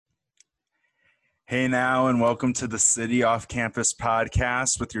Hey now, and welcome to the City Off Campus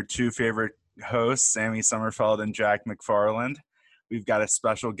podcast with your two favorite hosts, Sammy Sommerfeld and Jack McFarland. We've got a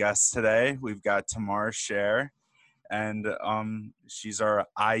special guest today. We've got Tamar, Sher, and she's our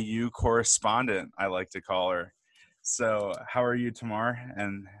IU correspondent, I like to call her. So how are you, Tamar?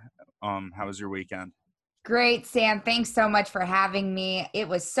 And how was your weekend? Great, Sam. Thanks so much for having me. It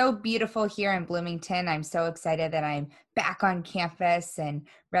was so beautiful here in Bloomington. I'm so excited that I'm back on campus and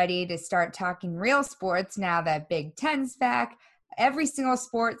ready to start talking real sports now that Big Ten's back. Every single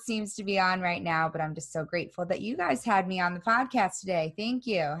sport seems to be on right now, but I'm just so grateful that you guys had me on the podcast today. Thank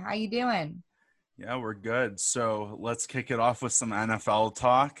you. How you doing? Yeah, we're good. So let's kick it off with some NFL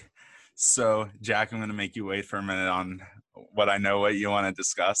talk. So, Jack, I'm going to make you wait for a minute on what you want to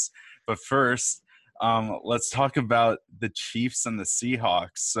discuss. But first, let's talk about the Chiefs and the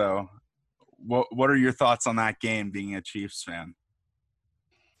Seahawks. So, what are your thoughts on that game, being a Chiefs fan?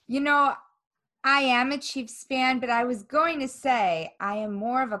 You know, I am a Chiefs fan, but I was going to say I am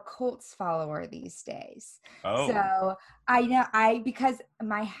more of a Colts follower these days. Oh, So because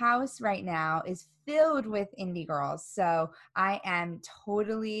my house right now is filled with indie girls. So I am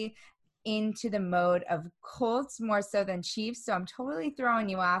totally into the mode of Colts more so than Chiefs. So I'm totally throwing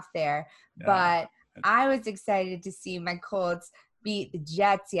you off there. yeah. But I was excited to see my Colts beat the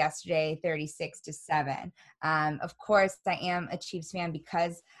Jets yesterday 36-7. Of course, I am a Chiefs fan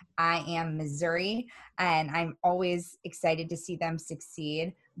because I am Missouri, and I'm always excited to see them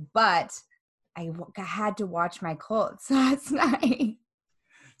succeed. But I had to watch my Colts last night.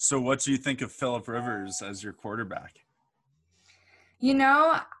 So, what do you think of Phillip Rivers as your quarterback? You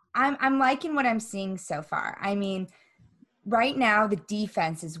know, I'm liking what I'm seeing so far. I mean, right now the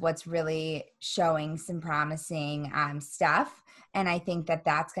defense is what's really showing some promising stuff, and I think that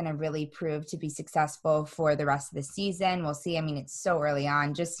that's going to really prove to be successful for the rest of the season. We'll see. I mean, it's so early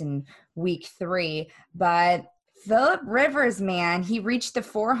on, just in week 3, but Phillip Rivers, man, he reached the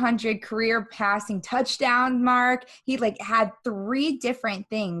 400 career passing touchdown mark. He had 3 different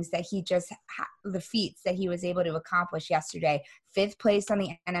things that the feats that he was able to accomplish yesterday. 5th place on the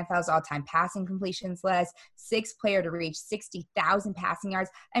NFL's all-time passing completions list, 6th player to reach 60,000 passing yards.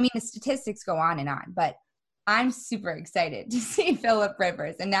 I mean, the statistics go on, but I'm super excited to see Phillip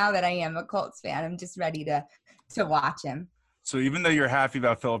Rivers. And now that I am a Colts fan, I'm just ready to watch him. So, even though you're happy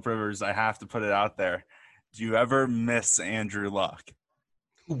about Phillip Rivers, I have to put it out there. Do you ever miss Andrew Luck?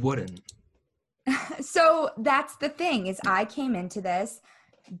 Who wouldn't? So that's the thing is I came into this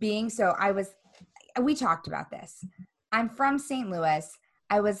we talked about this. I'm from St. Louis.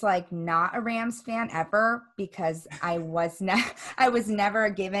 I was not a Rams fan ever because I was never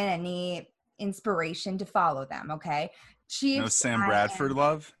given any inspiration to follow them. Okay. No Chiefs. Sam Bradford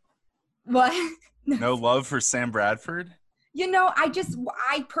love? What? No love for Sam Bradford?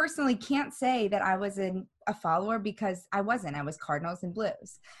 I personally can't say that I was a follower because I wasn't. I was Cardinals and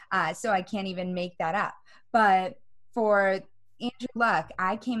Blues. So I can't even make that up. But for Andrew Luck,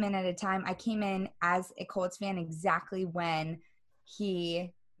 I came in as a Colts fan exactly when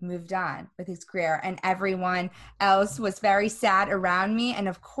he moved on with his career, and everyone else was very sad around me. And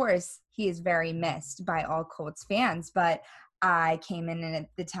of course, he is very missed by all Colts fans. But I came in at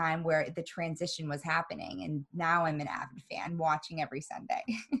the time where the transition was happening, and now I'm an avid fan watching every Sunday.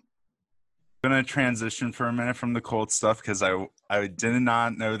 I'm going to transition for a minute from the Colts stuff because I did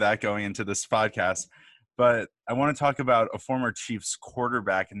not know that going into this podcast. But I want to talk about a former Chiefs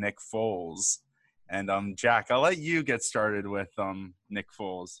quarterback, Nick Foles. And Jack, I'll let you get started with Nick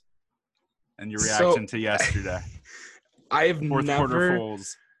Foles and your reaction to yesterday. I've Fourth never quarter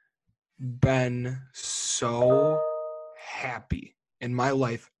Foles. been so happy in my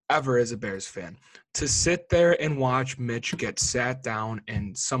life ever as a Bears fan to sit there and watch Mitch get sat down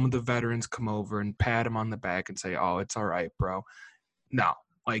and some of the veterans come over and pat him on the back and say, "Oh, it's all right, bro." No,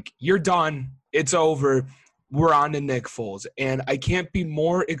 you're done. It's over. We're on to Nick Foles. And I can't be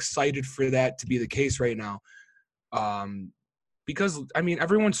more excited for that to be the case right now. Because, I mean,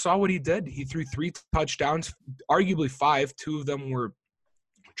 everyone saw what he did. He threw 3 touchdowns, arguably 5. 2 of them were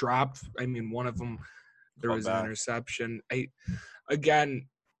dropped. I mean, one of them, there was an interception.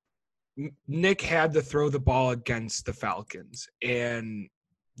 Nick had to throw the ball against the Falcons. And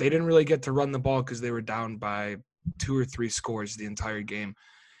they didn't really get to run the ball because they were down by 2 or 3 scores the entire game.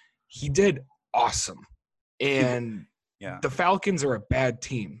 He did awesome. And the Falcons are a bad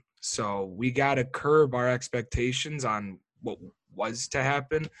team. So we got to curb our expectations on what was to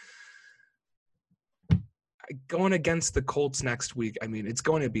happen. Going against the Colts next week, I mean, it's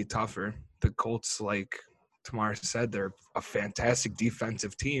going to be tougher. The Colts, like Tamar said, they're a fantastic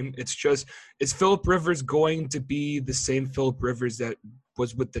defensive team. Is Phillip Rivers going to be the same Phillip Rivers that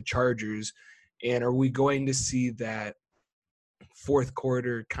was with the Chargers And are we going to see that fourth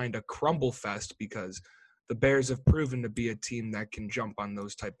quarter kind of crumble fest, because the Bears have proven to be a team that can jump on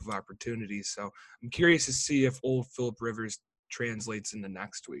those type of opportunities. So I'm curious to see if old Philip Rivers translates into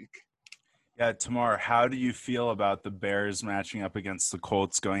next week. Yeah, Tamar, how do you feel about the Bears matching up against the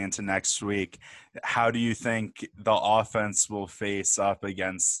Colts going into next week? How do you think the offense will face up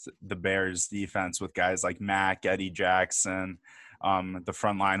against the Bears defense with guys like Mack, Eddie Jackson, the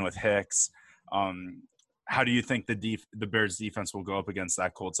front line with Hicks? How do you think the Bears defense will go up against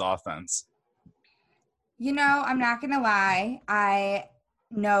that Colts offense? You know, I'm not going to lie. I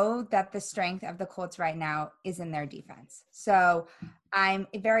know that the strength of the Colts right now is in their defense. So I'm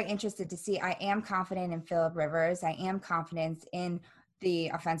very interested to see. I am confident in Phillip Rivers. I am confident in the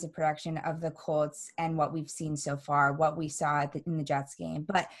offensive production of the Colts and what we've seen so far, what we saw in the Jets game.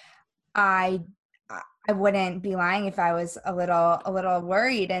 But I wouldn't be lying if I was a little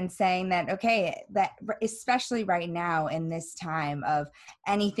worried and saying that, okay, that especially right now in this time of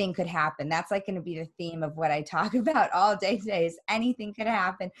anything could happen. That's like going to be the theme of what I talk about all day today is anything could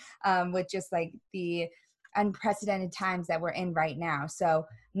happen with just like the unprecedented times that we're in right now. So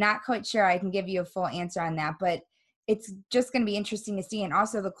not quite sure I can give you a full answer on that, but it's just going to be interesting to see. And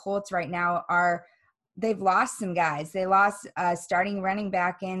also the Colts right now they've lost some guys. They lost starting running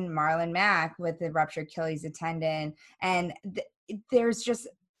back in Marlon Mack with the ruptured Achilles tendon. And there's just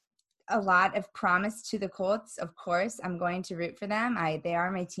a lot of promise to the Colts. Of course, I'm going to root for them. They are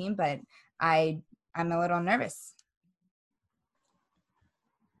my team, but I'm a little nervous.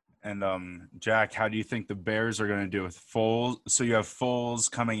 And Jack, how do you think the Bears are going to do with Foles? So you have Foles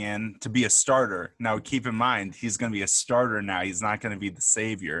coming in to be a starter. Now, keep in mind, he's going to be a starter now. He's not going to be the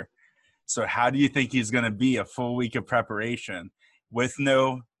savior. So how do you think he's going to be a full week of preparation with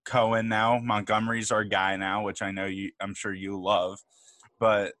no Cohen now? Montgomery's our guy now, which I'm sure you love.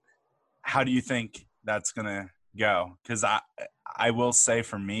 But how do you think that's going to go? Because I will say,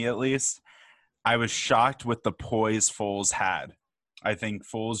 for me at least, I was shocked with the poise Foles had. I think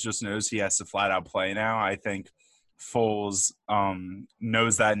Foles just knows he has to flat out play now. I think Foles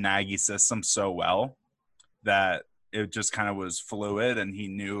knows that Nagy system so well that it just kind of was fluid, and he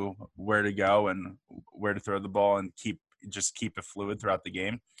knew where to go and where to throw the ball and keep it fluid throughout the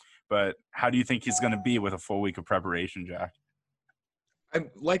game. But how do you think he's going to be with a full week of preparation, Jack?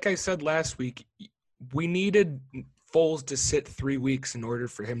 Like I said last week, we needed Foles to sit 3 weeks in order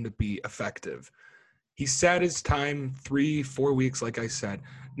for him to be effective. He sat his time 3-4 weeks, like I said.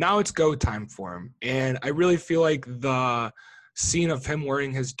 Now it's go time for him. And I really feel like the scene of him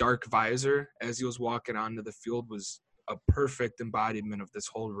wearing his dark visor as he was walking onto the field was a perfect embodiment of this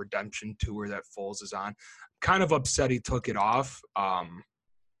whole redemption tour that Foles is on. Kind of upset he took it off.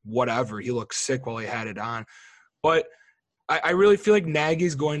 Whatever. He looked sick while he had it on. But I really feel like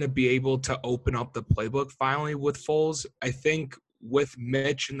Nagy's going to be able to open up the playbook finally with Foles. I think with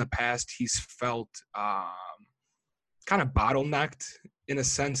Mitch in the past, he's felt kind of bottlenecked in a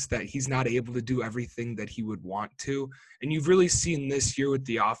sense that he's not able to do everything that he would want to. And you've really seen this year with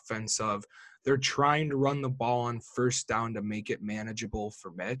the offense of they're trying to run the ball on first down to make it manageable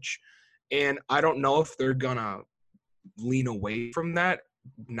for Mitch. And I don't know if they're going to lean away from that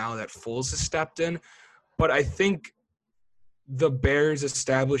now that Foles has stepped in. But I think the Bears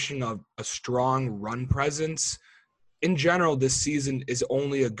establishing a strong run presence in general this season is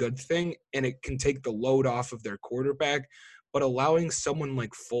only a good thing, and it can take the load off of their quarterback. But allowing someone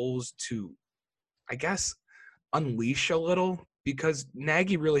like Foles to, I guess, unleash a little, because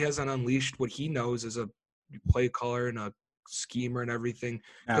Nagy really hasn't unleashed what he knows as a play caller and a schemer and everything,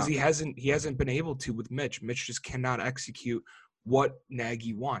 because he hasn't been able to with Mitch. Mitch just cannot execute what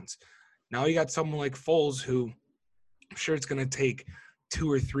Nagy wants. Now you got someone like Foles who I'm sure it's going to take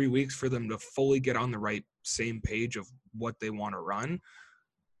 2 or 3 weeks for them to fully get on the same page of what they want to run.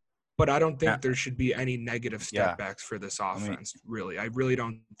 But I don't think there should be any negative step backs for this offense, really. I really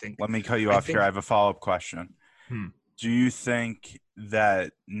don't think. Let me cut you off here. I have a follow-up question. Do you think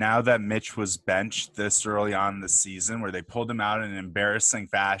that now that Mitch was benched this early on in the season, where they pulled him out in an embarrassing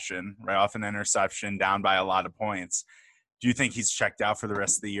fashion, right off an interception, down by a lot of points, do you think he's checked out for the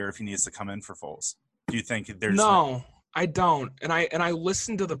rest of the year if he needs to come in for Foles? Do you think there's no? I don't. And I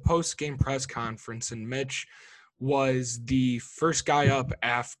listened to the post-game press conference, and Mitch was the first guy up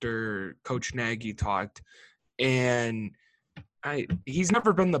after Coach Nagy talked. And he's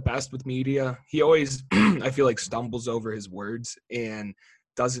never been the best with media. He always, I feel like, stumbles over his words and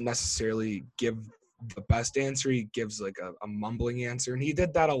doesn't necessarily give the best answer. He gives like a mumbling answer. And he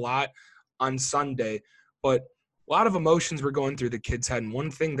did that a lot on Sunday. But a lot of emotions were going through the kid's head. And one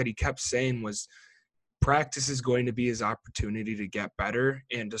thing that he kept saying was, practice is going to be his opportunity to get better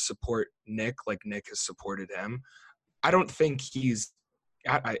and to support Nick like Nick has supported him. I don't think he's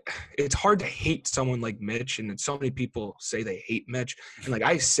it's hard to hate someone like Mitch, and so many people say they hate Mitch, and like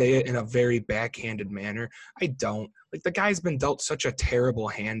I say it in a very backhanded manner. I don't. Like, the guy's been dealt such a terrible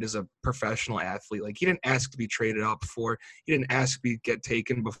hand as a professional athlete. Like, he didn't ask to be traded out before. He didn't ask to get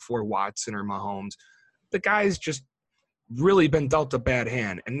taken before Watson or Mahomes. The guy's just really been dealt a bad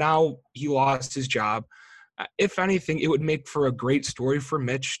hand, and now he lost his job. If anything, it would make for a great story for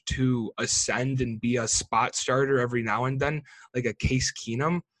Mitch to ascend and be a spot starter every now and then, like a Case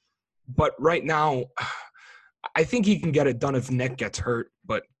Keenum. But right now, I think he can get it done if Nick gets hurt.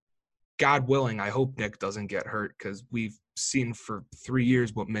 But God willing, I hope Nick doesn't get hurt, because we've seen for 3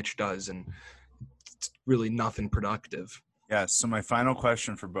 years what Mitch does, and it's really nothing productive. Yeah, so my final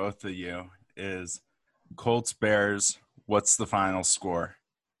question for both of you is Colts, Bears, what's the final score?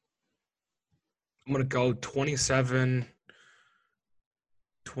 I'm going to go 27-24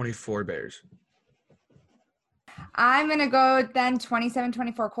 Bears. I'm going to go then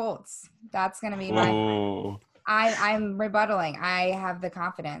 27-24 Colts. That's going to be my – I'm rebuttaling. I have the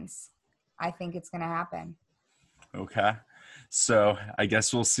confidence. I think it's going to happen. Okay. So I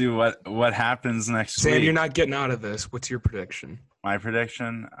guess we'll see what happens next week. Sam, you're not getting out of this. What's your prediction? My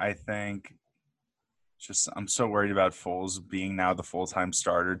prediction, I think I'm so worried about Foles being now the full-time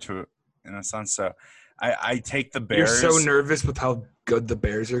starter in a sense. So I take the Bears. You're so nervous with how good the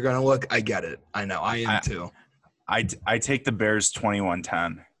Bears are going to look. I get it. I know. I am too. I take the Bears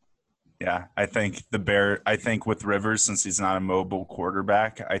 21-10. Yeah, I think with Rivers, since he's not a mobile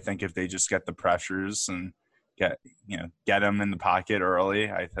quarterback, I think if they just get the pressures and get him in the pocket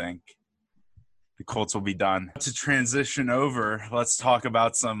early, I think the Colts will be done. To transition over, let's talk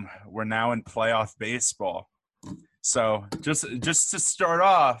about we're now in playoff baseball. So just to start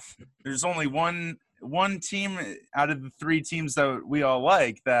off, there's only one team out of the 3 teams that we all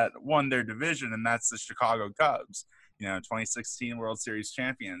like that won their division, and that's the Chicago Cubs. 2016 World Series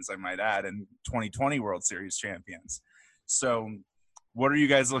champions, I might add, and 2020 World Series champions. So what are you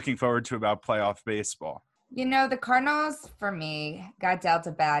guys looking forward to about playoff baseball? The Cardinals, for me, got dealt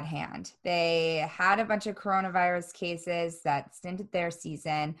a bad hand. They had a bunch of coronavirus cases that stinted their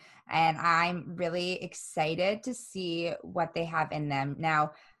season, and I'm really excited to see what they have in them.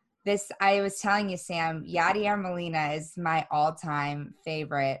 Now, I was telling you, Sam, Yadier Molina is my all-time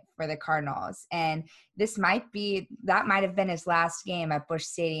favorite for the Cardinals. And that might have been his last game at Busch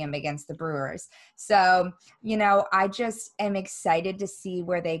Stadium against the Brewers. So, I just am excited to see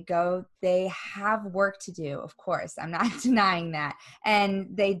where they go. They have work to do, of course. I'm not denying that.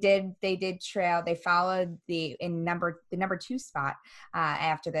 And they did trail. They followed the number 2 spot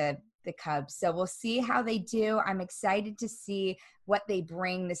after the Cubs. So we'll see how they do. I'm excited to see what they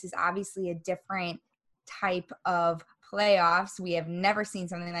bring. This is obviously a different type of playoffs. We have never seen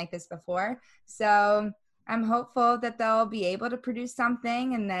something like this before. So I'm hopeful that they'll be able to produce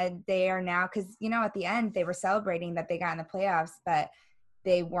something, and that they are now, because, at the end they were celebrating that they got in the playoffs, but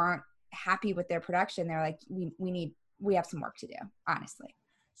they weren't happy with their production. They're like, we have some work to do, honestly.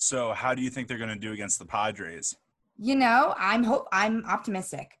 So how do you think they're going to do against the Padres? I'm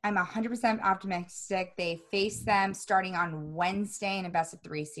optimistic. I'm 100% optimistic. They face them starting on Wednesday in a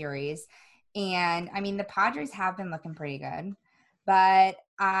best-of-3 series. And, the Padres have been looking pretty good. But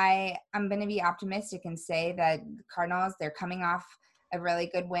I'm going to be optimistic and say that the Cardinals, they're coming off a really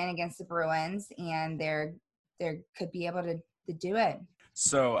good win against the Bruins, and they could be able to do it.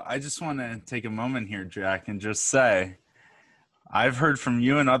 So I just want to take a moment here, Jack, and just say, I've heard from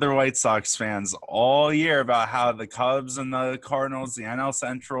you and other White Sox fans all year about how the Cubs and the Cardinals, the NL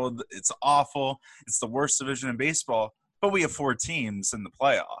Central, it's awful. It's the worst division in baseball, but we have 4 teams in the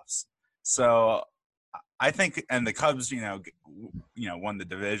playoffs. So I think, and the Cubs, won the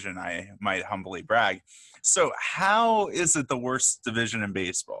division, I might humbly brag. So how is it the worst division in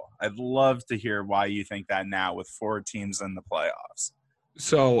baseball? I'd love to hear why you think that now with 4 teams in the playoffs.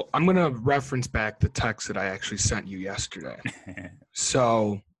 So I'm going to reference back the text that I actually sent you yesterday.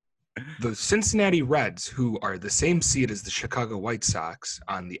 So the Cincinnati Reds, who are the same seed as the Chicago White Sox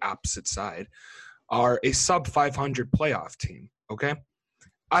on the opposite side, are a sub-500 playoff team, okay?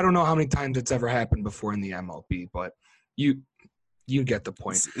 I don't know how many times it's ever happened before in the MLB, but you get the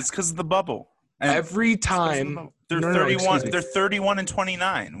point. It's because of the bubble. And every time they're 31. They're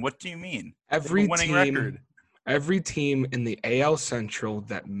 31-29. What do you mean? Every winning record. Every team in the AL Central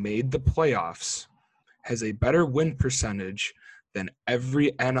that made the playoffs has a better win percentage than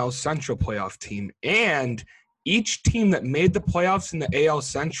every NL Central playoff team. And each team that made the playoffs in the AL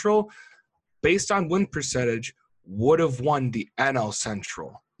Central, based on win percentage, would have won the NL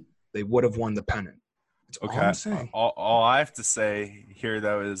Central. They would have won the pennant. That's all I'm saying. All I have to say here,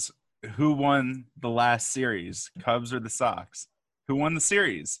 though, is who won the last series, Cubs or the Sox? Who won the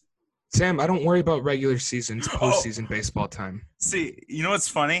series? Sam, I don't worry about regular season. It's postseason baseball time. See, you know what's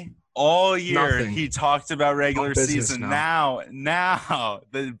funny? All year Nothing. he talked about regular business season. now. Now,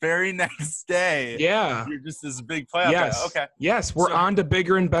 the very next day, Yeah. you're just this big playoff Yes. guy. Okay. Yes, we're So on to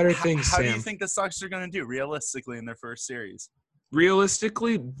bigger and better things, How Sam. do you think the Sox are going to do realistically in their first series?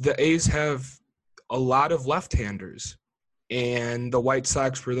 Realistically, the A's have a lot of left-handers, and the White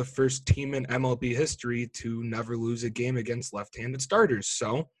Sox were the first team in MLB history to never lose a game against left-handed starters.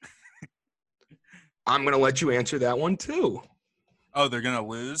 So I'm going to let you answer that one too. Oh, they're going to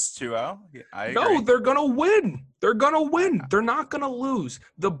lose 2-0? Yeah, I agree. No, they're going to win. They're going to win. They're not going to lose.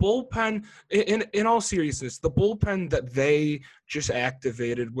 The bullpen, in all seriousness, the bullpen that they just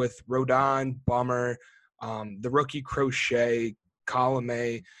activated with Rodon, Bummer, the rookie Crochet,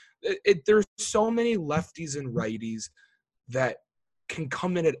 Colome, there's so many lefties and righties that can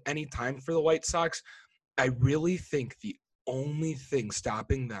come in at any time for the White Sox. I really think the only thing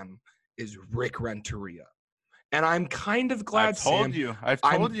stopping them is Rick Renteria. And I'm kind of glad, I've told you.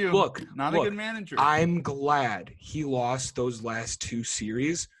 Look, a good manager. I'm glad he lost those last two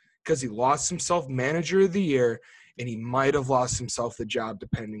series because he lost himself manager of the year, and he might have lost himself the job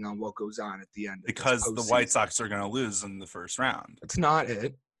depending on what goes on at the end. Because the White Sox are going to lose in the first round. That's not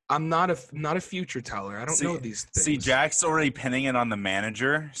it. I'm not a future teller. I don't know these things. See, Jack's already pinning it on the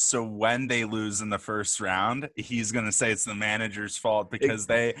manager. So when they lose in the first round, he's going to say it's the manager's fault because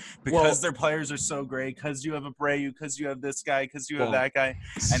their players are so great, because you have Abreu, because you have this guy, because you have that guy.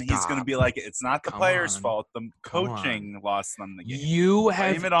 And he's going to be like, it's not the players' fault. The coaching lost them the game. You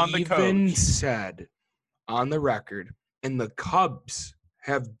have even said on the record, and the Cubs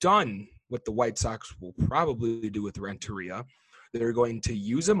have done what the White Sox will probably do with Renteria. They're going to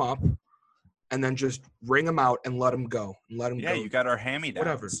use him up and then just ring him out and let him go. Go. Yeah, you got our hand-me-downs.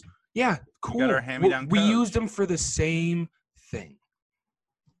 Whatever. Yeah, cool. You got our hand-me-down we used him for the same thing.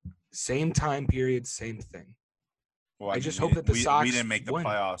 Same time period, same thing. Well, I just hope that the Sox we didn't make the win.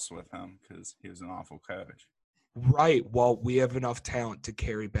 playoffs with him because he was an awful coach. Right. Well, we have enough talent to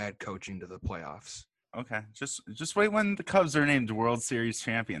carry bad coaching to the playoffs. Okay, just wait when the Cubs are named World Series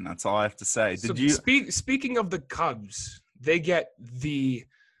champion. That's all I have to say. Speaking of the Cubs, they get the.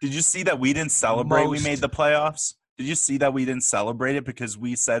 Did you see that we didn't celebrate? We made the playoffs. Did you see that we didn't celebrate it because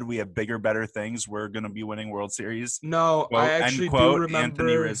we said we have bigger, better things? We're going to be winning World Series. No, quote, I actually quote, do remember.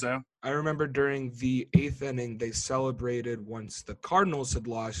 Anthony Rizzo. I remember during the 8th inning, they celebrated once the Cardinals had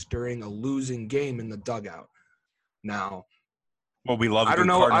lost during a losing game in the dugout. Now. Well, we love. I don't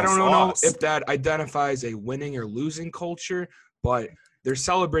know if that identifies a winning or losing culture, but they're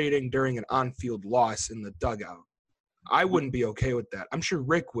celebrating during an on-field loss in the dugout. I wouldn't be okay with that. I'm sure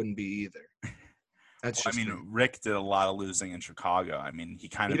Rick wouldn't be either. That's just Rick did a lot of losing in Chicago. I mean, he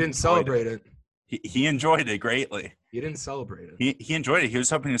didn't celebrate it. He enjoyed it greatly. He didn't celebrate it. He enjoyed it. He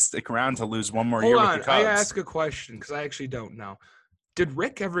was hoping to stick around to lose one more year with the Cubs. I ask a question because I actually don't know. Did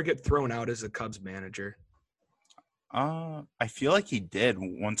Rick ever get thrown out as a Cubs manager? I feel like he did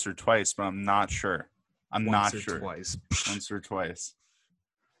once or twice, but I'm not sure. Once or twice. Once or twice.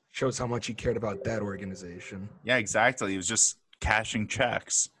 Shows how much he cared about that organization. Yeah, exactly. He was just cashing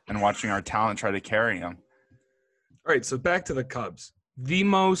checks and watching our talent try to carry him. All right, so back to the Cubs. The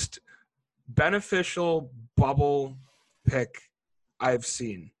most beneficial bubble pick I've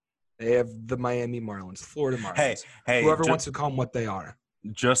seen. They have the Miami Marlins, Florida Marlins. Hey, whoever wants to call them what they are.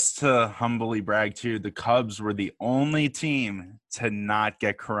 Just to humbly brag too, the Cubs were the only team to not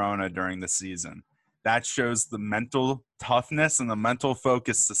get corona during the season. That shows the mental toughness and the mental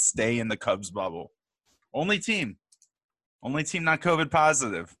focus to stay in the Cubs bubble. Only team not COVID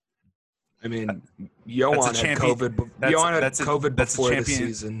positive. I mean, Yohan had COVID. Yohan had COVID before the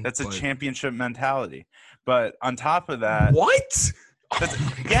season. That's a championship mentality. But on top of that, what?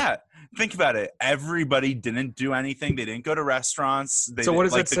 Yeah. Think about it. Everybody didn't do anything. They didn't go to restaurants. So what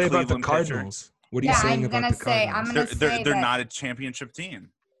does that say about the Cardinals? What are you saying about the Cardinals? They're not a championship team.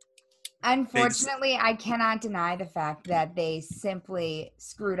 Unfortunately, I cannot deny the fact that they simply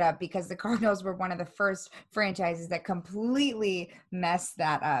screwed up because the Cardinals were one of the first franchises that completely messed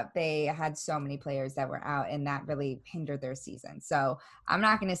that up. They had so many players that were out, and that really hindered their season. So I'm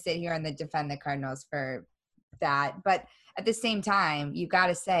not going to sit here and defend the Cardinals for that. But at the same time, you got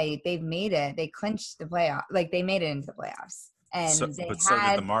to say they've made it. They clinched the playoff. Like, they made it into the playoffs. And so did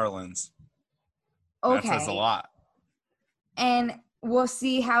the Marlins. Okay. That says a lot. And we'll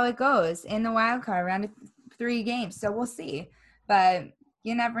see how it goes in the wild card round of 3 games. So we'll see. But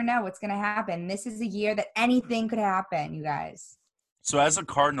you never know what's going to happen. This is a year that anything could happen, you guys. So as a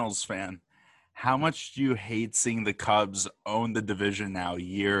Cardinals fan, How much do you hate seeing the Cubs own the division now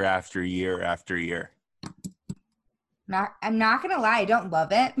year after year after year? I'm not gonna lie, I don't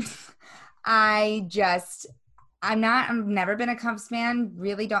love it. I've never been a Cubs fan.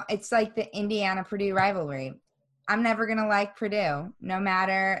 Really don't. It's like the Indiana Purdue rivalry. I'm never gonna like Purdue, no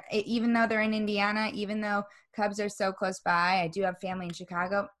matter, even though they're in Indiana, even though Cubs are so close by. I do have family in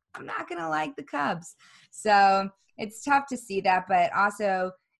Chicago. I'm not gonna like the Cubs. So it's tough to see that, but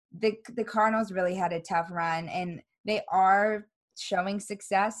also the Cardinals really had a tough run, and they are showing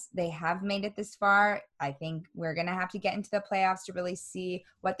success. They have made it this far. I think we're gonna have to get into the playoffs to really see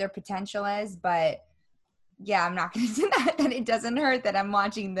what their potential is, but yeah, I'm not going to deny that it doesn't hurt that I'm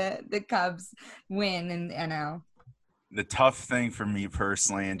watching the Cubs win in the NL. The tough thing for me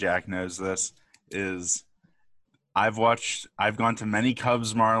personally, and Jack knows this, is I've gone to many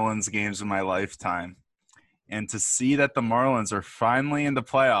Cubs Marlins games in my lifetime. And to see that the Marlins are finally in the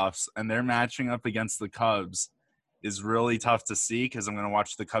playoffs and they're matching up against the Cubs is really tough to see, because I'm going to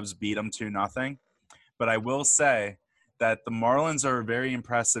watch the Cubs beat them 2-0. But I will say that the Marlins are a very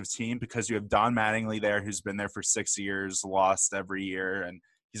impressive team because you have Don Mattingly there, who's been there for 6 years, lost every year, and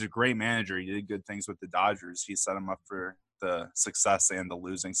he's a great manager. He did good things with the Dodgers. He set them up for the success and the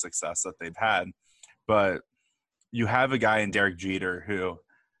losing success that they've had. But you have a guy in Derek Jeter who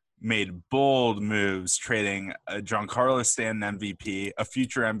made bold moves, trading a Giancarlo Stanton MVP, a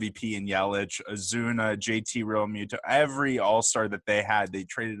future MVP in Yelich, Ozuna, JT Realmuto, every all-star that they had, they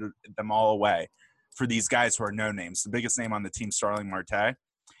traded them all away for these guys who are no names. The biggest name on the team, Starling Marte.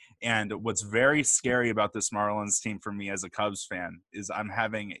 And what's very scary about this Marlins team for me as a Cubs fan is I'm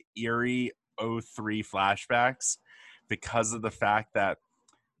having eerie 03 flashbacks because of the fact that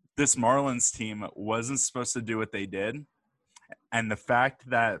this Marlins team wasn't supposed to do what they did. And the fact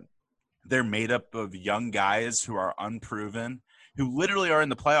that they're made up of young guys who are unproven, who literally are in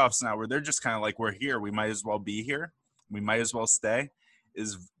the playoffs now, where they're just kind of like, we're here. We might as well be here. We might as well stay.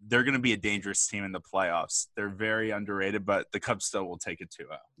 They're going to be a dangerous team in the playoffs. They're very underrated, but the Cubs still will take it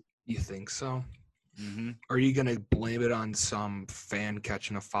 2-0. You think so? Mm-hmm. Or are you going to blame it on some fan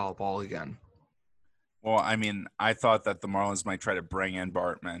catching a foul ball again? Well, I mean, I thought that the Marlins might try to bring in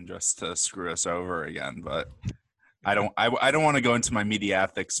Bartman just to screw us over again, but I don't want to go into my media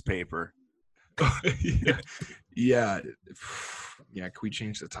ethics paper. Yeah. Can we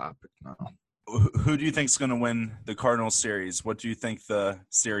change the topic now? Who do you think is going to win the Cardinals series? What do you think the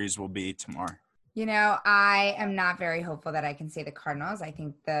series will be tomorrow? I am not very hopeful that I can say the Cardinals. I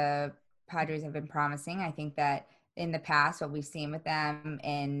think the Padres have been promising. I think that in the past, what we've seen with them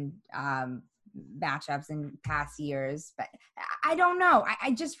in matchups in past years, but I don't know.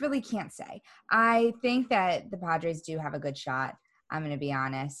 I just really can't say. I think that the Padres do have a good shot. I'm going to be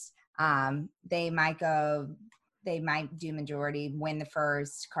honest. They might do majority, win the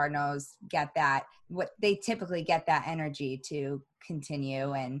first. Cardinals get that. What they typically get that energy to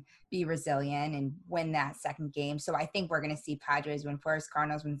continue and be resilient and win that second game. So I think we're going to see Padres win first,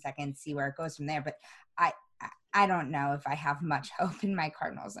 Cardinals win second, see where it goes from there. But I don't know if I have much hope in my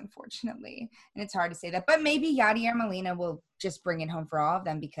Cardinals, unfortunately. And it's hard to say that. But maybe Yadier Molina will just bring it home for all of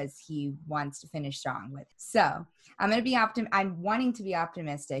them because he wants to finish strong with it. So I'm wanting to be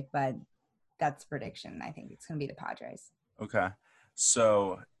optimistic, but that's prediction. I think it's going to be the Padres. Okay.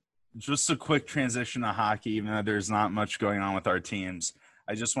 So just a quick transition to hockey, even though there's not much going on with our teams.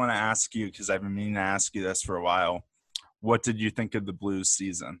 I just want to ask you, because I've been meaning to ask you this for a while. What did you think of the Blues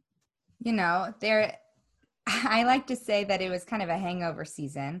season? I like to say that it was kind of a hangover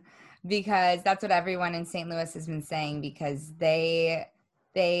season because that's what everyone in St. Louis has been saying, because they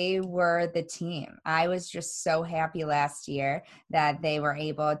were the team. I was just so happy last year that they were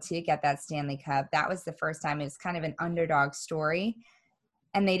able to get that Stanley Cup. That was the first time. It was kind of an underdog story,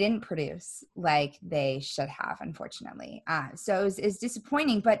 and they didn't produce like they should have, unfortunately. So it was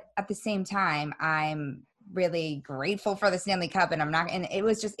disappointing, but at the same time, I'm really grateful for the Stanley Cup, and it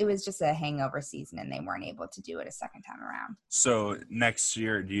was just a hangover season, and they weren't able to do it a second time around. So next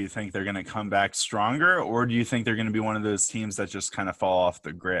year, do you think they're going to come back stronger, or do you think they're going to be one of those teams that just kind of fall off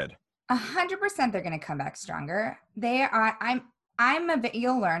the grid? 100% they're going to come back stronger. You'll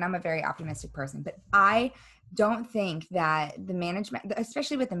learn, I'm a very optimistic person, but I don't think that the management,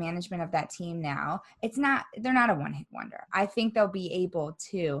 especially with the management of that team now, they're not a one-hit wonder. I think they'll be able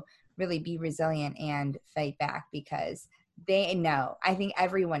to really be resilient and fight back, because they know, I think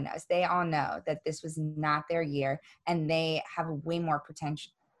everyone knows, they all know that this was not their year, and they have way more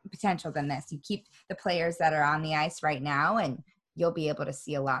potential than this. You keep the players that are on the ice right now, and you'll be able to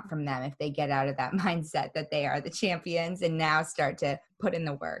see a lot from them if they get out of that mindset that they are the champions and now start to put in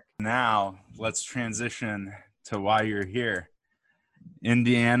the work. Now let's transition to why you're here.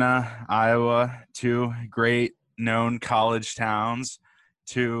 Indiana, Iowa, two great known college towns,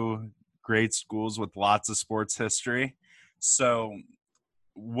 two great schools with lots of sports history. So,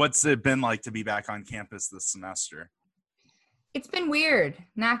 what's it been like to be back on campus this semester? It's been weird,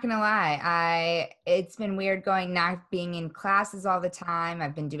 not gonna lie. It's been weird not being in classes all the time.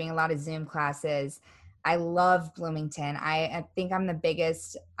 I've been doing a lot of Zoom classes. I love Bloomington. I think I'm the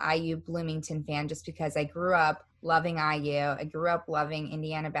biggest IU Bloomington fan just because I grew up loving IU. I grew up loving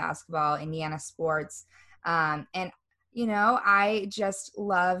Indiana basketball, Indiana sports. And I just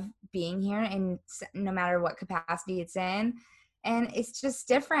love being here, and no matter what capacity it's in. And it's just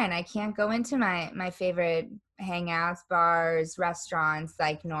different. I can't go into my favorite hangouts, bars, restaurants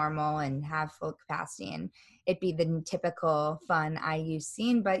like normal and have full capacity and it be the typical fun IU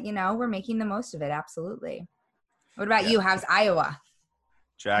scene. But, we're making the most of it. Absolutely. What about you? How's Iowa?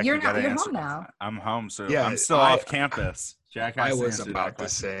 Jack, You're you got to you're answer. home now. I'm home, so Yeah, I'm still off campus. Jack has I to was answer about that the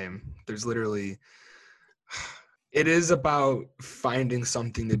question. same. There's literally, it is about finding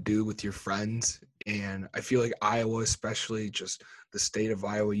something to do with your friends. And I feel like Iowa, especially just the state of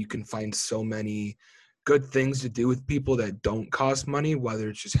Iowa, you can find so many good things to do with people that don't cost money, whether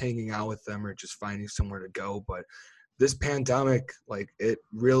it's just hanging out with them or just finding somewhere to go. But this pandemic,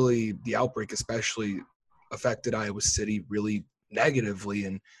 the outbreak especially affected Iowa City really negatively,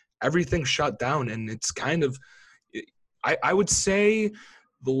 and everything shut down. And it's kind of, I would say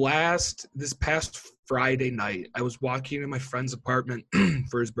this past Friday night, I was walking in my friend's apartment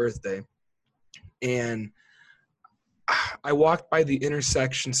for his birthday, and I walked by the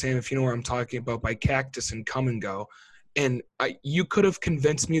intersection, Sam, if you know where I'm talking about, by Cactus and Come and Go. And you could have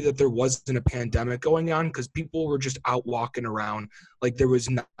convinced me that there wasn't a pandemic going on because people were just out walking around like there was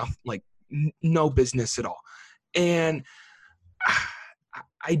no business at all. And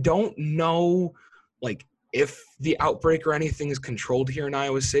I don't know, if the outbreak or anything is controlled here in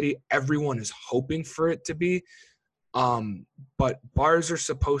Iowa City. Everyone is hoping for it to be. But bars are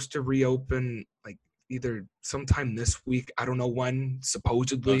supposed to reopen either sometime this week. I don't know when,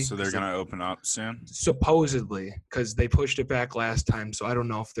 supposedly. So they're going to open up soon? Supposedly, because they pushed it back last time. So I don't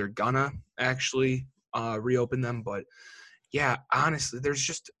know if they're going to actually reopen them. But, yeah, honestly, there's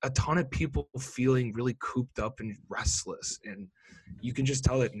just a ton of people feeling really cooped up and restless. And you can just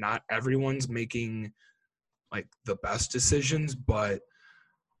tell that not everyone's making, the best decisions. But,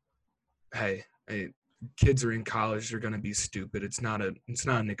 hey, kids are in college. They're going to be stupid. It's not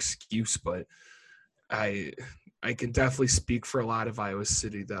an excuse, but I can definitely speak for a lot of Iowa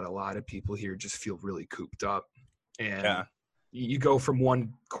City that a lot of people here just feel really cooped up. And you go from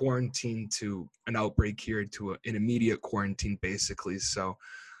one quarantine to an outbreak here to an immediate quarantine, basically. So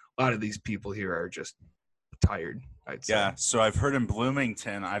a lot of these people here are just tired, I'd say. Yeah, so I've heard in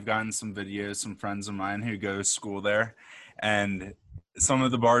Bloomington, I've gotten some videos, some friends of mine who go to school there, and some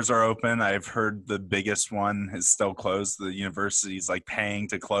of the bars are open. I've heard the biggest one is still closed. The university's paying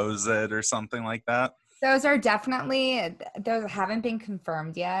to close it or something like that. Those haven't been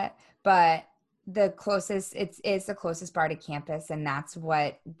confirmed yet, but the closest is the closest bar to campus, and that's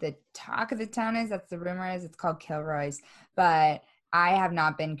what the talk of the town is. That's the rumor is. It's called Kilroy's, but I have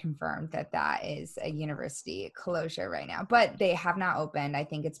not been confirmed that is a university closure right now, but they have not opened. I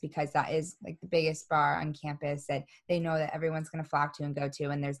think it's because that is the biggest bar on campus that they know that everyone's going to flock to and go to,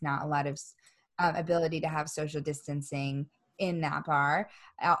 and there's not a lot of ability to have social distancing in that bar.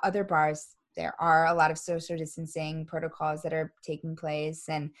 Other bars, there are a lot of social distancing protocols that are taking place,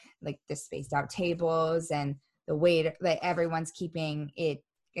 and the spaced out tables and the way that everyone's keeping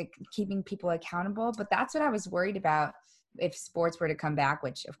people accountable. But that's what I was worried about if sports were to come back,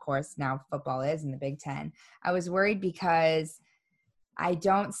 which of course now football is in the Big Ten. I was worried because I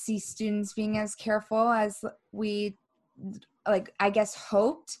don't see students being as careful as we I guess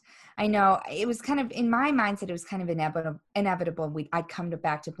hoped. I know it was kind of in my mindset, it was kind of inevitable. I'd come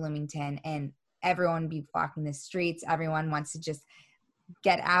back to Bloomington and everyone would be flocking the streets. Everyone wants to just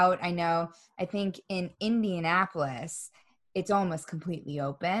get out. I think in Indianapolis, it's almost completely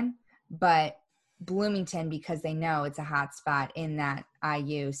open, but Bloomington, because they know it's a hot spot in that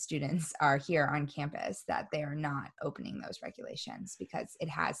IU students are here on campus, that they are not opening those regulations because it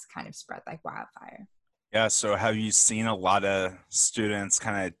has kind of spread like wildfire. Yeah, so have you seen a lot of students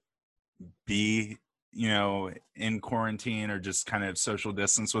kind of be, in quarantine or just kind of social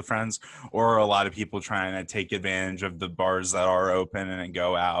distance with friends, or are a lot of people trying to take advantage of the bars that are open and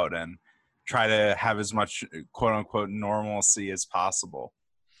go out and try to have as much quote unquote normalcy as possible?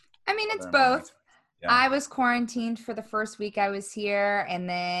 It's both. Yeah. I was quarantined for the first week I was here, and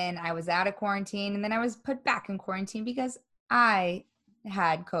then I was out of quarantine, and then I was put back in quarantine because I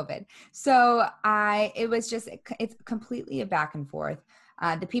had COVID. So it's completely a back and forth.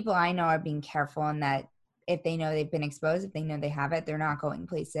 The people I know are being careful in that if they know they've been exposed, if they know they have it, they're not going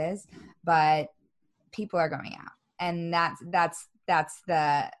places, but people are going out. And that's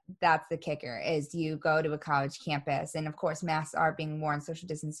the kicker is you go to a college campus and of course masks are being worn, social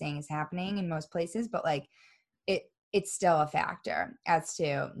distancing is happening in most places, but like it's still a factor as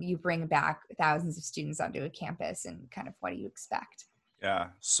to you bring back thousands of students onto a campus and kind of what do you expect? Yeah.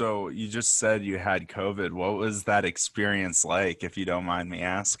 So you just said you had COVID. What was that experience like, if you don't mind me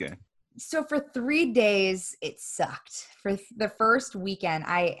asking? So for 3 days, it sucked. For the first weekend,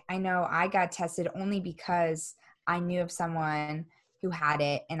 I know I got tested only because I knew of someone who had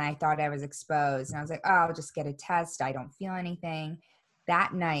it and I thought I was exposed. And I was like, oh, I'll just get a test. I don't feel anything.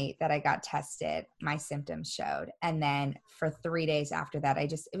 That night that I got tested, my symptoms showed. And then for 3 days after that,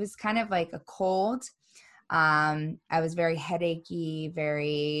 it was kind of like a cold. I was very headachy,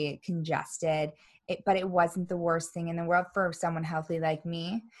 very congested, but it wasn't the worst thing in the world for someone healthy like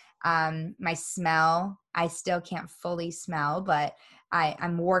me. My smell, I still can't fully smell, but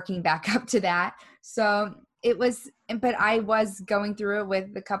I'm working back up to that. So but I was going through it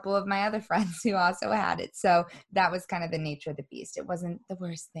with a couple of my other friends who also had it. So that was kind of the nature of the beast. It wasn't the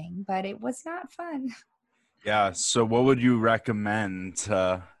worst thing, but it was not fun. Yeah. So what would you recommend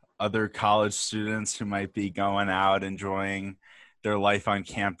to other college students who might be going out enjoying their life on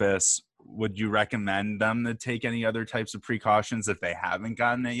campus? Would you recommend them to take any other types of precautions if they haven't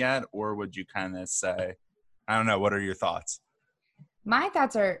gotten it yet? Or would you kind of say, I don't know, what are your thoughts? My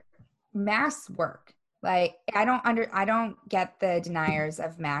thoughts are masks work. Like I don't get the deniers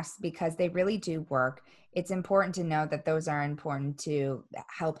of masks because they really do work. It's important to know that those are important to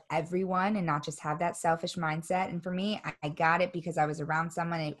help everyone and not just have that selfish mindset. And for me, I got it because I was around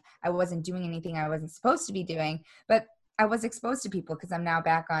someone. I wasn't doing anything I wasn't supposed to be doing, but I was exposed to people because I'm now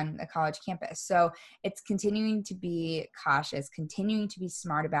back on a college campus. So it's continuing to be cautious, continuing to be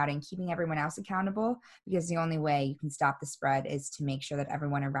smart about it and keeping everyone else accountable, because the only way you can stop the spread is to make sure that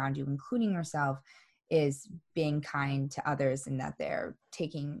everyone around you, including yourself, is being kind to others and that they're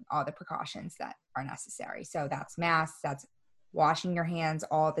taking all the precautions that are necessary. So that's masks, that's washing your hands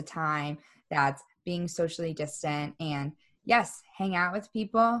all the time, that's being socially distant, and yes, hang out with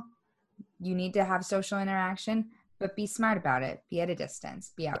people. You need to have social interaction, but be smart about it. Be at a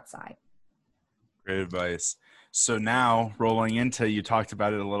distance, be outside. Great advice. So now rolling into, you talked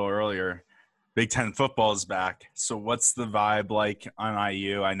about it a little earlier, Big Ten football is back. So what's the vibe like on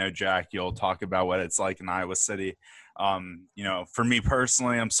IU? I know, Jack, you'll talk about what it's like in Iowa City. For me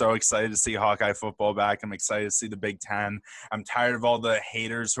personally, I'm so excited to see Hawkeye football back. I'm excited to see the Big Ten. I'm tired of all the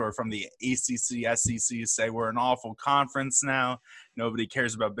haters who are from the ACC, SEC say we're an awful conference now. Nobody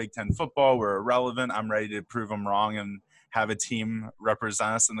cares about Big Ten football. We're irrelevant. I'm ready to prove them wrong and have a team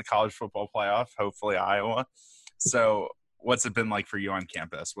represent us in the college football playoff, hopefully Iowa. So what's it been like for you on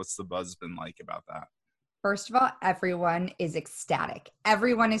campus? What's the buzz been like about that? First of all, everyone is ecstatic.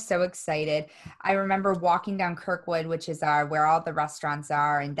 Everyone is so excited. I remember walking down Kirkwood, which is where all the restaurants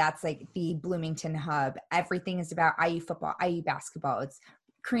are, and that's like the Bloomington hub. Everything is about IU football, IU basketball. It's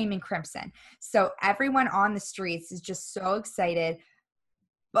cream and crimson. So everyone on the streets is just so excited.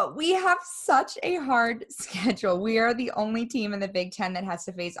 But we have such a hard schedule. We are the only team in the Big Ten that has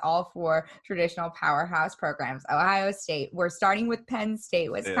to face all 4 traditional powerhouse programs. Ohio State. We're starting with Penn State,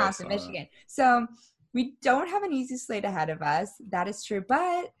 Wisconsin, Michigan. So we don't have an easy slate ahead of us. That is true.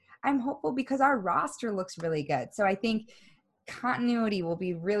 But I'm hopeful because our roster looks really good. So I think continuity will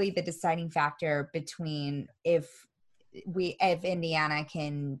be really the deciding factor between if Indiana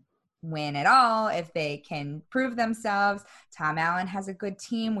can win at all, if they can prove themselves. Tom Allen has a good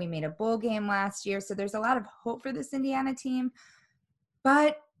team. We made a bowl game last year. So there's a lot of hope for this Indiana team.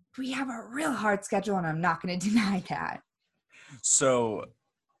 But we have a real hard schedule, and I'm not going to deny that. So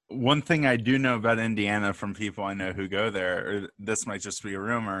one thing I do know about Indiana from people I know who go there, or this might just be a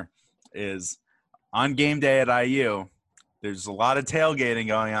rumor, is on game day at IU, there's a lot of tailgating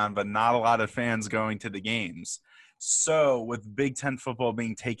going on, but not a lot of fans going to the games. So with Big Ten football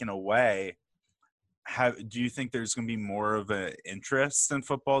being taken away, do you think there's going to be more of an interest in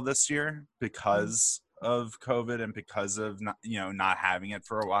football this year because of COVID and because of not having it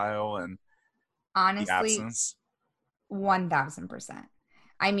for a while and honestly, the absence? 1,000%.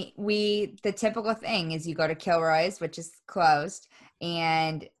 I mean, the typical thing is you go to Kilroy's, which is closed.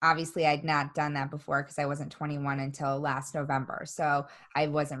 And obviously I'd not done that before because I wasn't 21 until last November. So I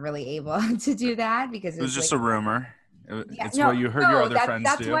wasn't really able to do that because it was just a rumor. It's what you heard your other friends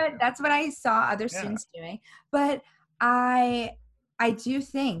do. That's what I saw other students doing. But I I do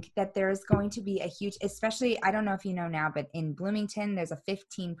think that there's going to be a huge, especially, I don't know if you know now, but in Bloomington, there's a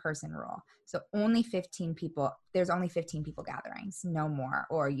 15-person rule. So only 15 people, there's only 15 people gatherings, no more,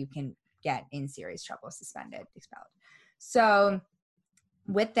 or you can get in serious trouble, suspended, expelled. So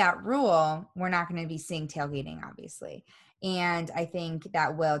with that rule, we're not going to be seeing tailgating, obviously. And I think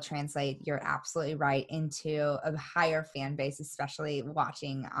that will translate, you're absolutely right, into a higher fan base, especially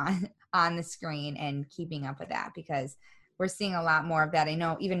watching on the screen and keeping up with that, because we're seeing a lot more of that. I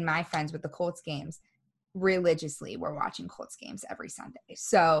know even my friends with the Colts games, religiously, we're watching Colts games every Sunday.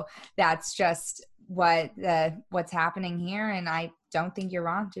 So that's just what's happening here. And I don't think you're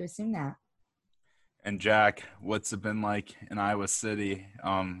wrong to assume that. And Jack, what's it been like in Iowa City,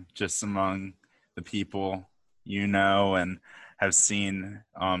 just among the people you know and have seen,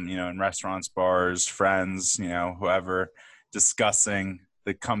 in restaurants, bars, friends, whoever, discussing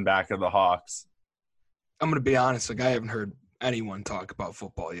the comeback of the Hawks? I'm going to be honest. Like, I haven't heard anyone talk about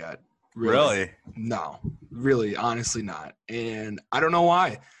football yet. Really? No, really, honestly not. And I don't know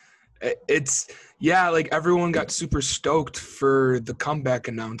why. Like everyone got super stoked for the comeback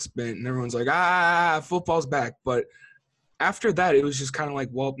announcement and everyone's like, football's back. But after that, it was just kind of like,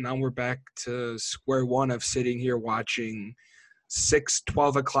 well, now we're back to square one of sitting here watching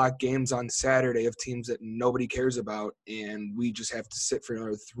 12 o'clock games on Saturday of teams that nobody cares about. And we just have to sit for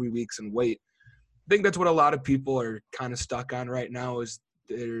another 3 weeks and wait. I think that's what a lot of people are kind of stuck on right now is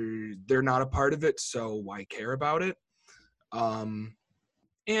they're not a part of it. So why care about it?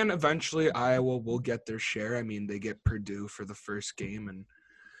 And eventually Iowa will get their share. I mean, they get Purdue for the first game, and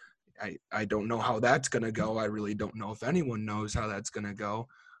I don't know how that's going to go. I really don't know if anyone knows how that's going to go.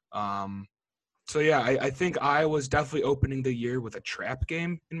 I think Iowa's definitely opening the year with a trap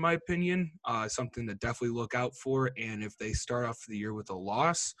game, in my opinion, something to definitely look out for. And if they start off the year with a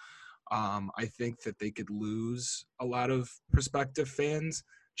loss, I think that they could lose a lot of prospective fans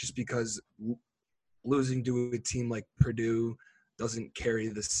just because losing to a team like Purdue doesn't carry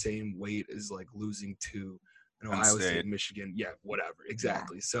the same weight as like losing to Iowa State, Michigan. Yeah, whatever.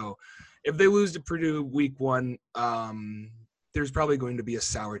 Exactly. Yeah. So if they lose to Purdue week one, there's probably going to be a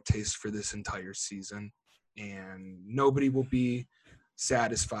sour taste for this entire season, and nobody will be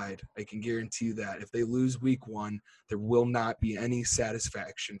satisfied. I can guarantee you that. If they lose week one, there will not be any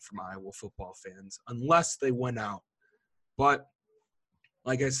satisfaction from Iowa football fans unless they win out. But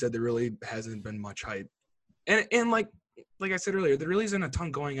like I said, there really hasn't been much hype. And like I said earlier, there really isn't a ton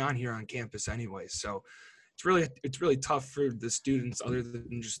going on here on campus anyway. So it's really tough for the students, other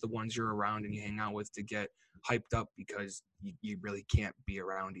than just the ones you're around and you hang out with, to get hyped up because you really can't be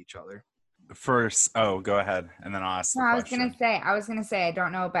around each other. First, go ahead, and then I'll ask the question. I was gonna say, I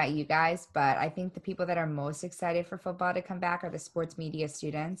don't know about you guys, but I think the people that are most excited for football to come back are the sports media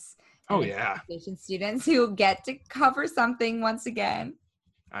students. Oh yeah, students who get to cover something once again.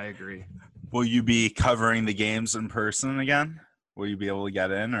 I agree. Will you be covering the games in person again? Will you be able to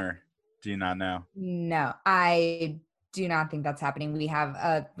get in, or do you not know? No, I do not think that's happening.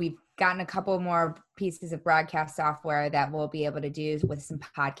 We've gotten a couple more pieces of broadcast software that we'll be able to do with some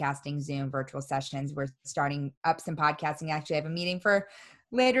podcasting, Zoom virtual sessions. We're starting up some podcasting. Actually, I have a meeting for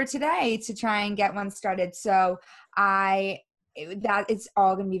later today to try and get one started. So that it's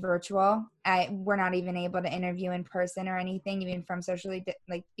all going to be virtual. We're not even able to interview in person or anything, even from socially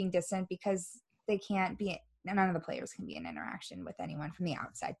being distant, because they can't be. None of the players can be in interaction with anyone from the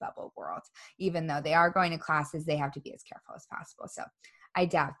outside bubble world. Even though they are going to classes, they have to be as careful as possible. So I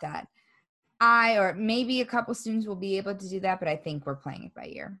doubt that or maybe a couple students will be able to do that, but I think we're playing it by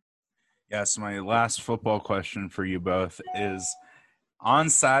ear. Yes, my last football question for you both is,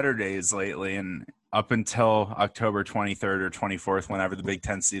 on Saturdays lately and up until October 23rd or 24th, whenever the Big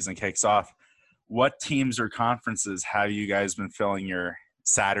Ten season kicks off, what teams or conferences have you guys been filling your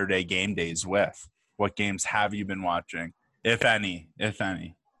Saturday game days with? What games have you been watching, if any?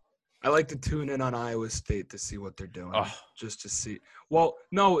 I like to tune in on Iowa State to see what they're doing, just to see. Well,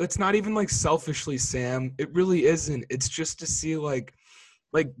 no, it's not even like selfishly, Sam. It really isn't. It's just to see like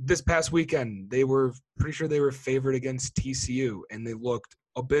this past weekend, they were pretty sure they were favored against TCU, and they looked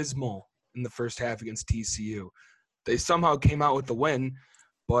abysmal in the first half against TCU. They somehow came out with the win,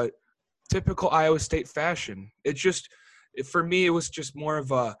 but typical Iowa State fashion. For me, it was just more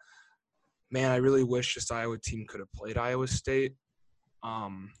of a, man, I really wish this Iowa team could have played Iowa State.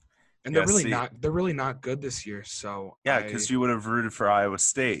 And they're really not good this year. So because you would have rooted for Iowa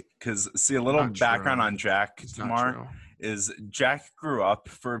State. Because a little background on Jack Tamar is Jack grew up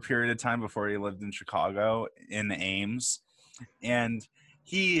for a period of time before he lived in Chicago in Ames, and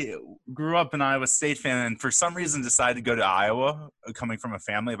he grew up an Iowa State fan, and for some reason decided to go to Iowa, coming from a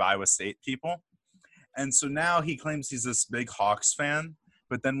family of Iowa State people. And so now he claims he's this big Hawks fan.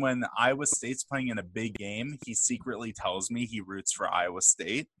 But then when Iowa State's playing in a big game, he secretly tells me he roots for Iowa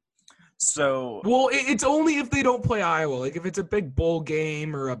State. So, well, it's only if they don't play Iowa. Like if it's a big bowl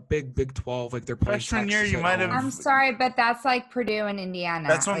game or a big Big 12, like they're playing freshman Texas year, you at might home. have. I'm sorry, but that's like Purdue and Indiana.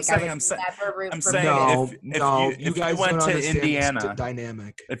 That's what I'm like, saying. I would never root I'm for saying Purdue. You guys went don't to understand Indiana, the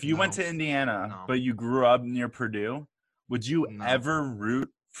dynamic. if you went to Indiana, No. but you grew up near Purdue, would you No. ever root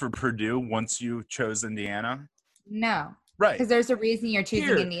for Purdue once you chose Indiana? No. Right. Because there's a reason you're choosing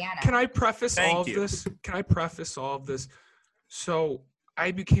Here, Indiana. Can I preface Thank all of you. this? So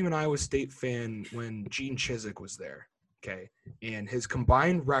I became an Iowa State fan when Gene Chizik was there. Okay. And his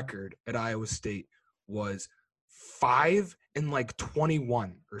combined record at Iowa State was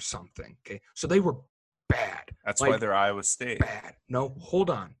 5-21 or something. Okay. So they were bad. That's why they're Iowa State. Bad. No, hold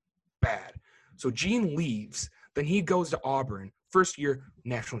on. Bad. So Gene leaves. Then he goes to Auburn. First year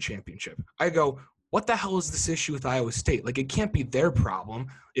national championship. I go, what the hell is this issue with Iowa State? Like, it can't be their problem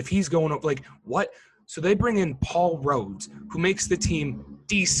if he's going up. Like, what? So they bring in Paul Rhodes, who makes the team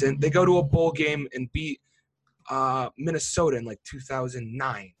decent. They go to a bowl game and beat Minnesota in like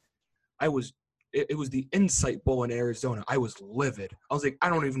 2009. It was the Insight Bowl in Arizona. I was livid. I was like, I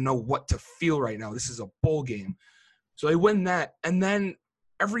don't even know what to feel right now. This is a bowl game. So they win that. And then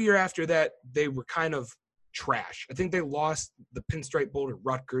every year after that, they were kind of trash. I think they lost the Pinstripe Bowl to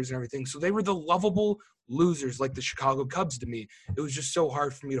Rutgers and everything. So they were the lovable losers like the Chicago Cubs to me. It was just so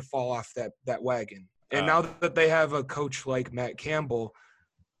hard for me to fall off that wagon. And now that they have a coach like Matt Campbell,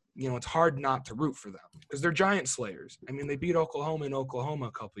 it's hard not to root for them because they're giant slayers. I mean, they beat Oklahoma in Oklahoma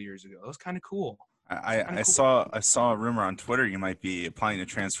a couple years ago. That was kind of cool. I saw a rumor on Twitter you might be applying to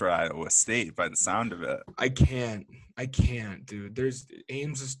transfer to Iowa State by the sound of it. I can't, dude.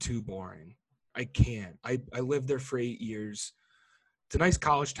 Ames is too boring. I can't. I lived there for 8 years. It's a nice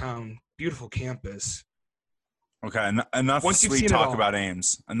college town, beautiful campus. Okay, enough sweet talk about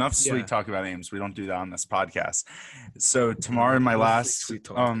Ames. Enough sweet talk about Ames. We don't do that on this podcast. So tomorrow,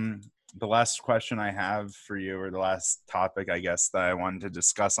 the last question I have for you, or the last topic, I guess, that I wanted to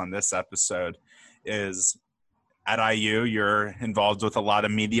discuss on this episode is at IU, you're involved with a lot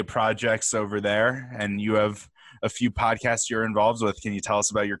of media projects over there, and you have a few podcasts you're involved with. Can you tell us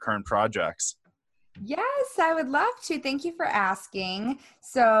about your current projects? Yes, I would love to. Thank you for asking.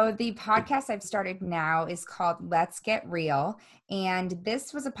 So the podcast I've started now is called Let's Get Real. And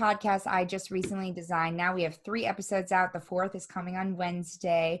this was a podcast I just recently designed. Now we have 3 episodes out. The 4th is coming on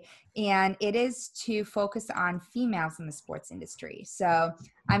Wednesday. And it is to focus on females in the sports industry. So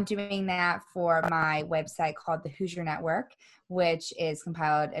I'm doing that for my website called the Hoosier Network, which is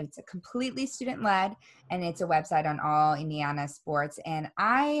it's a completely student-led, and it's a website on all Indiana sports. And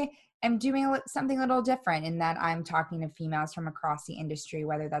I'm doing something a little different in that I'm talking to females from across the industry,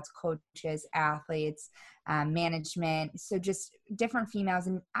 whether that's coaches, athletes, management. So just different females,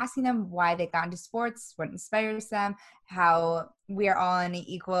 and asking them why they got into sports, what inspires them, how we are all on an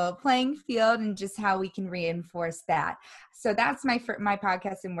equal playing field, and just how we can reinforce that. So that's my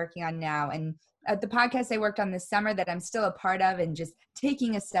podcast I'm working on now. And the podcast I worked on this summer that I'm still a part of and just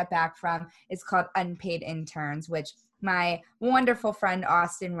taking a step back from is called Unpaid Interns, which my wonderful friend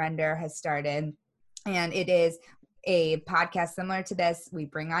Austin Render has started. And it is a podcast similar to this. We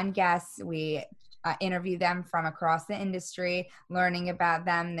bring on guests. We interview them from across the industry, learning about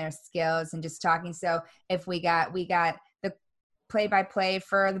them, their skills, and just talking. So if we got the play-by-play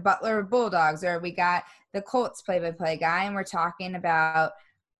for the Butler Bulldogs, or we got the Colts play-by-play guy, and we're talking about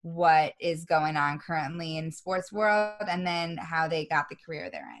what is going on currently in sports world, and then how they got the career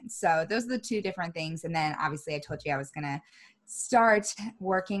they're in. So those are the 2 different things. And then obviously I told you I was going to start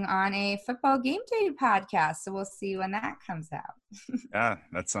working on a football game day podcast. So we'll see when that comes out. Yeah,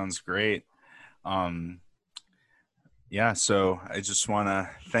 that sounds great. So I just want to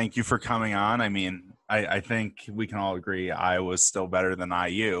thank you for coming on. I mean, I think we can all agree Iowa's still better than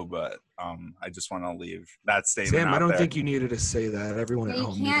IU, but I just want to leave that statement Sam, out I don't there. think you needed to say that. Everyone at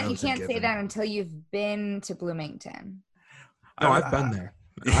home You can't say that until you've been to Bloomington. No, I've been there.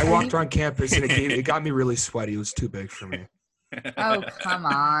 I walked around campus and it got me really sweaty. It was too big for me. Oh, come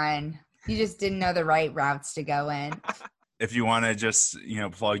on. You just didn't know the right routes to go in. If you want to just,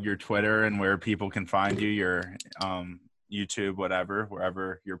 plug your Twitter and where people can find you, your YouTube, whatever,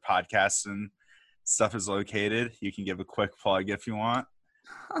 wherever your podcasts and stuff is located, you can give a quick plug if you want.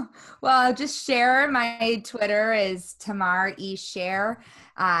 Well, I'll just share. My Twitter is Tamar E Sher.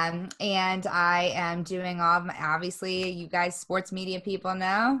 And I am doing all of my, obviously, you guys, sports media people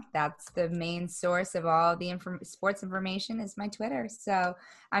know that's the main source of all the sports information is my Twitter. So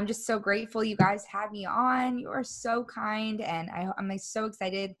I'm just so grateful you guys had me on. You are so kind. And I'm so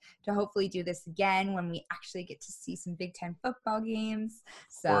excited to hopefully do this again when we actually get to see some Big Ten football games. Of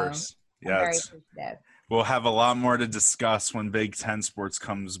So course. I'm very Yes. appreciative. We'll have a lot more to discuss when Big Ten sports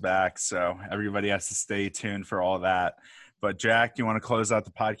comes back. So everybody has to stay tuned for all that. But Jack, you want to close out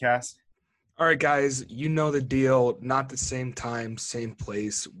the podcast? All right, guys, you know the deal. Not the same time, same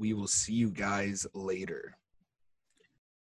place. We will see you guys later.